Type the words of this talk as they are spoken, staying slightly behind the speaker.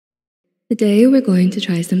Today we're going to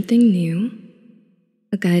try something new,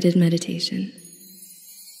 a guided meditation.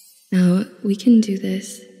 Now, we can do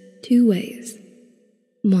this two ways.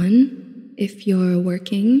 One, if you're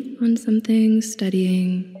working on something,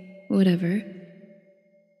 studying, whatever,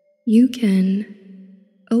 you can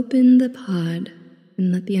open the pod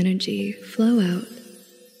and let the energy flow out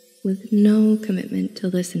with no commitment to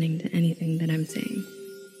listening to anything that I'm saying.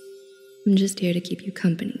 I'm just here to keep you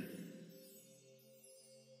company.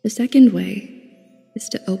 The second way is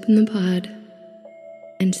to open the pod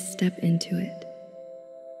and step into it.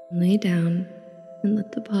 Lay down and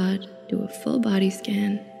let the pod do a full body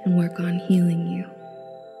scan and work on healing you.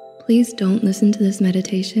 Please don't listen to this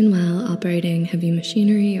meditation while operating heavy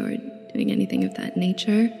machinery or doing anything of that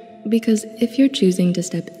nature, because if you're choosing to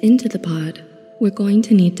step into the pod, we're going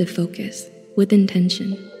to need to focus with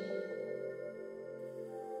intention.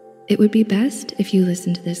 It would be best if you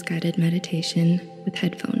listen to this guided meditation with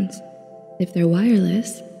headphones. If they're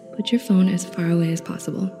wireless, put your phone as far away as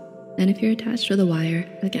possible. And if you're attached to the wire,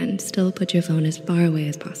 again, still put your phone as far away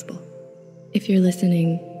as possible. If you're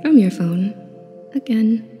listening from your phone,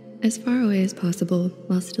 again, as far away as possible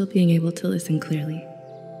while still being able to listen clearly.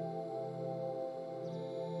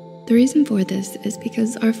 The reason for this is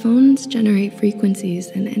because our phones generate frequencies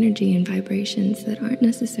and energy and vibrations that aren't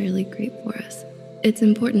necessarily great for us. It's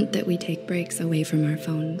important that we take breaks away from our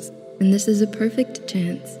phones, and this is a perfect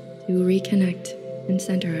chance to reconnect and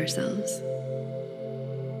center ourselves.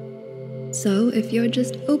 So if you're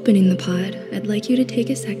just opening the pod, I'd like you to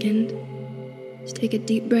take a second, just take a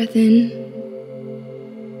deep breath in,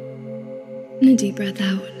 and a deep breath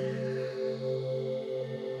out,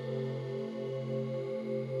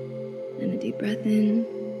 and a deep breath in,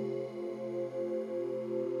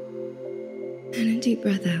 and a deep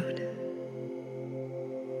breath out.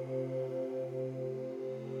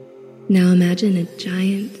 Now imagine a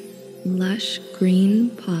giant, lush green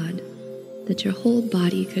pod that your whole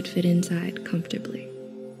body could fit inside comfortably.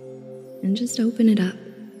 And just open it up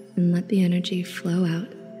and let the energy flow out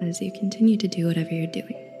as you continue to do whatever you're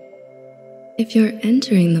doing. If you're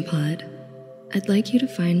entering the pod, I'd like you to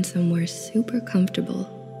find somewhere super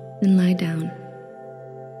comfortable and lie down.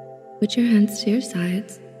 Put your hands to your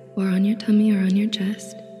sides or on your tummy or on your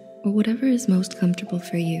chest or whatever is most comfortable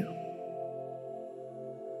for you.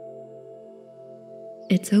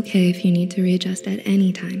 It's okay if you need to readjust at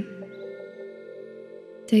any time.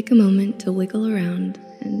 Take a moment to wiggle around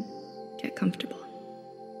and get comfortable.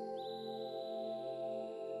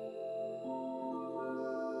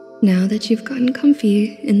 Now that you've gotten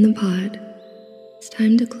comfy in the pod, it's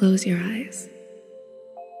time to close your eyes.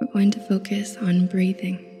 We're going to focus on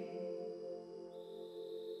breathing.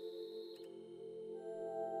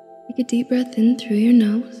 Take a deep breath in through your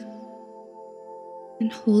nose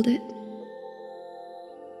and hold it.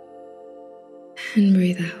 And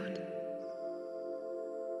breathe out.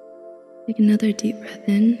 Take another deep breath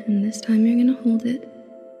in, and this time you're going to hold it.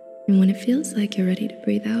 And when it feels like you're ready to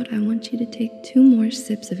breathe out, I want you to take 2 more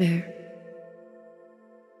sips of air.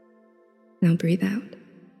 Now breathe out.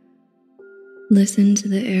 Listen to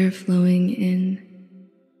the air flowing in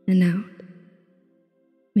and out.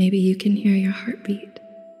 Maybe you can hear your heartbeat.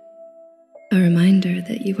 A reminder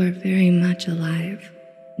that you are very much alive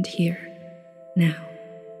and here now.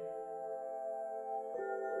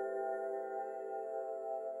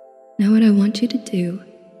 Now what I want you to do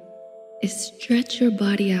is stretch your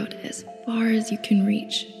body out as far as you can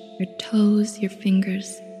reach. Your toes, your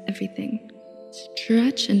fingers, everything.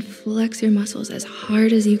 Stretch and flex your muscles as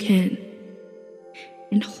hard as you can.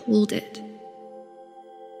 And hold it.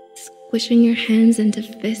 Squishing your hands into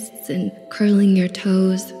fists and curling your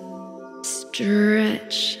toes.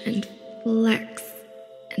 Stretch and flex.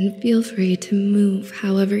 And feel free to move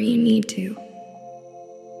however you need to.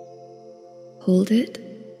 Hold it.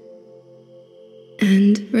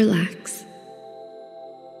 And relax.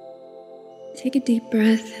 Take a deep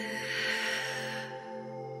breath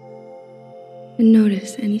and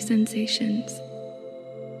notice any sensations,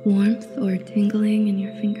 warmth or tingling in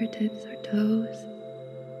your fingertips or toes,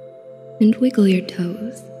 and wiggle your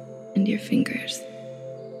toes and your fingers,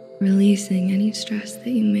 releasing any stress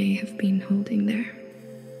that you may have been holding there.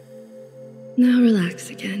 Now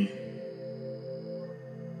relax again.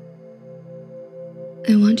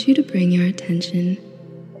 I want you to bring your attention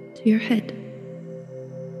to your head,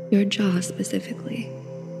 your jaw specifically.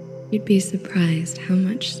 You'd be surprised how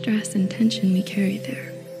much stress and tension we carry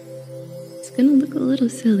there. It's gonna look a little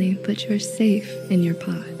silly, but you're safe in your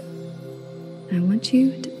pod. I want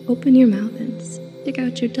you to open your mouth and stick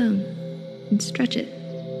out your tongue and stretch it.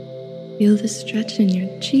 Feel the stretch in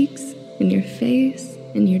your cheeks, in your face,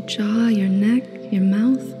 in your jaw, your neck, your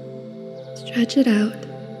mouth. Stretch it out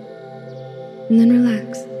and then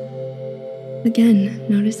relax. Again,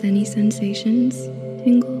 notice any sensations,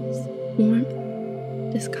 tingles,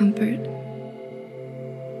 warmth, discomfort.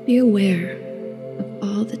 Be aware of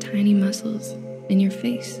all the tiny muscles in your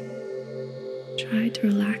face. Try to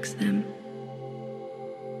relax them.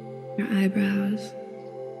 Your eyebrows,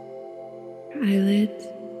 your eyelids,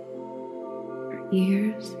 your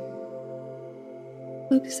ears.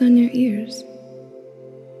 Focus on your ears.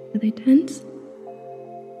 Are they tense?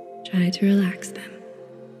 Try to relax them.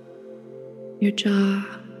 Your jaw,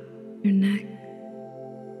 your neck,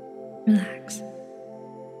 relax.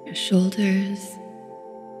 Your shoulders,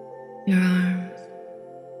 your arms,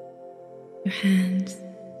 your hands,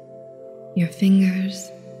 your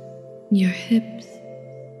fingers, your hips,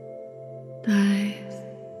 thighs,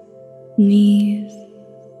 knees,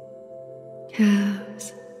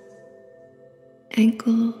 calves,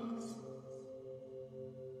 ankles,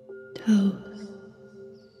 toes.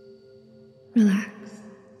 Relax.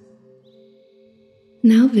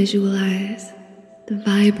 Now visualize the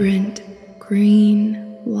vibrant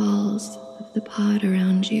green walls of the pod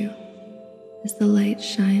around you as the light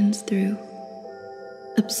shines through,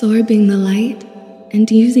 absorbing the light and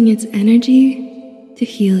using its energy to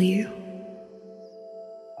heal you.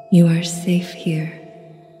 You are safe here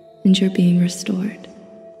and you're being restored.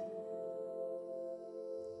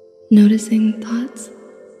 Noticing thoughts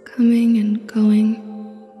coming and going,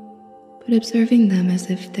 but observing them as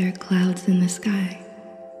if they're clouds in the sky.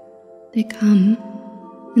 They come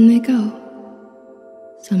and they go.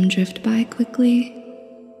 Some drift by quickly,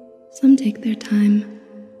 some take their time,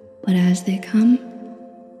 but as they come,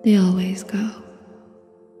 they always go.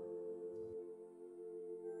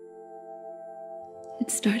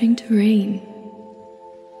 It's starting to rain.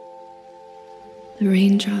 The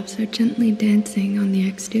raindrops are gently dancing on the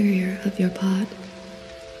exterior of your pod.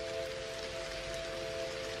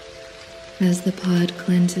 As the pod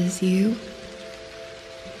cleanses you,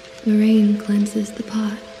 the rain cleanses the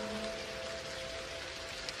pod.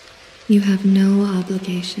 You have no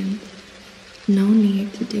obligation, no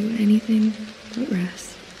need to do anything but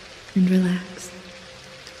rest and relax.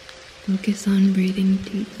 Focus on breathing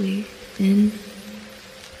deeply in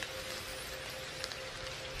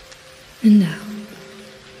and out.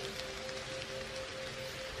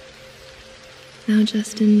 Now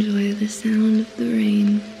just enjoy the sound of the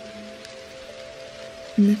rain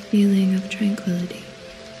and the feeling of tranquility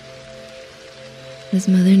as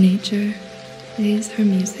Mother Nature plays her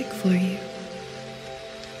music for you.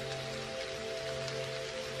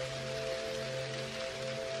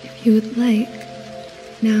 If you would like,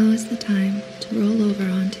 now is the time to roll over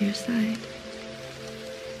onto your side.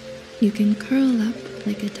 You can curl up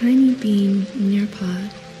like a tiny bean in your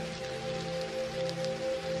pod,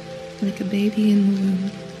 like a baby in the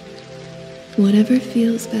womb. Whatever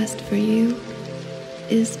feels best for you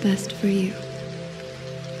is best for you.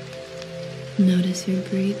 Notice your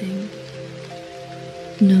breathing.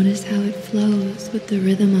 Notice how it flows with the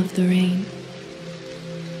rhythm of the rain.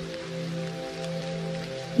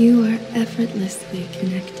 You are effortlessly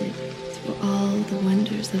connected to all the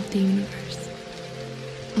wonders of the universe.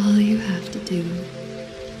 All you have to do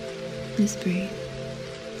is breathe.